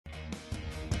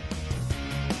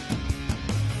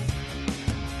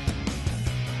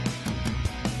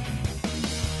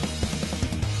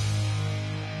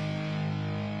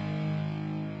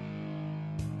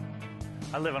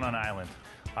I live on an island.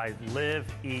 I live,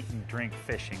 eat, and drink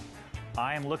fishing.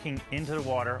 I am looking into the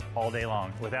water all day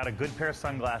long. Without a good pair of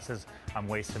sunglasses, I'm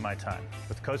wasting my time.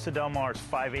 With Costa Del Mar's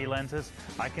 5A lenses,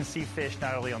 I can see fish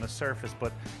not only on the surface,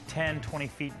 but 10, 20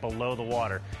 feet below the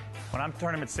water. When I'm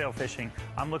tournament sail fishing,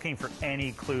 I'm looking for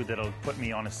any clue that'll put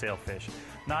me on a sailfish.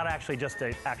 Not actually just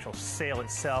an actual sail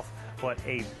itself, but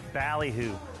a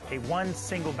ballyhoo, one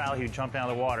single ballyhoo jumping out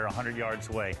of the water 100 yards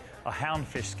away, a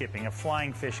houndfish skipping, a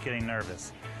flying fish getting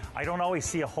nervous. I don't always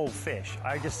see a whole fish,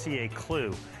 I just see a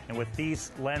clue. And with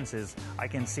these lenses, I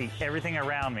can see everything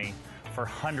around me for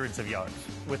hundreds of yards.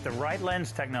 With the right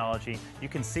lens technology, you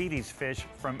can see these fish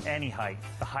from any height.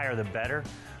 The higher the better,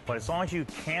 but as long as you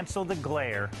cancel the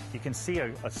glare, you can see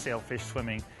a sailfish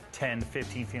swimming 10 to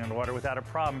 15 feet underwater without a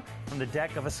problem from the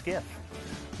deck of a skiff.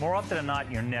 More often than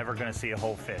not, you're never going to see a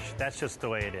whole fish. That's just the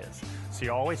way it is. So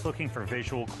you're always looking for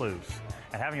visual clues.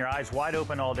 And having your eyes wide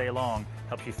open all day long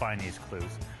helps you find these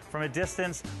clues. From a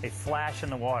distance, a flash in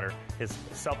the water is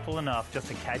subtle enough just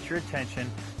to catch your attention,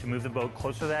 to move the boat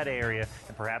closer to that area,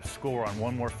 and perhaps score on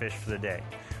one more fish for the day.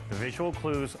 The visual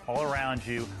clues all around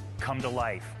you come to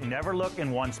life. Never look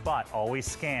in one spot. Always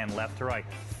scan left to right,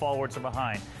 forwards or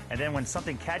behind. And then when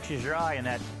something catches your eye in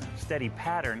that steady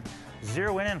pattern,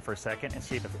 zero in for a second and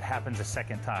see if it happens a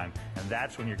second time. And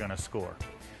that's when you're going to score.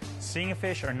 Seeing a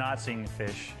fish or not seeing a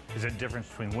fish is a difference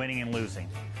between winning and losing.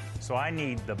 So I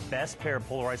need the best pair of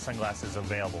polarized sunglasses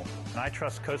available. And I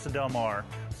trust Costa Del Mar.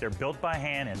 They're built by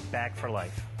hand and back for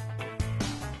life.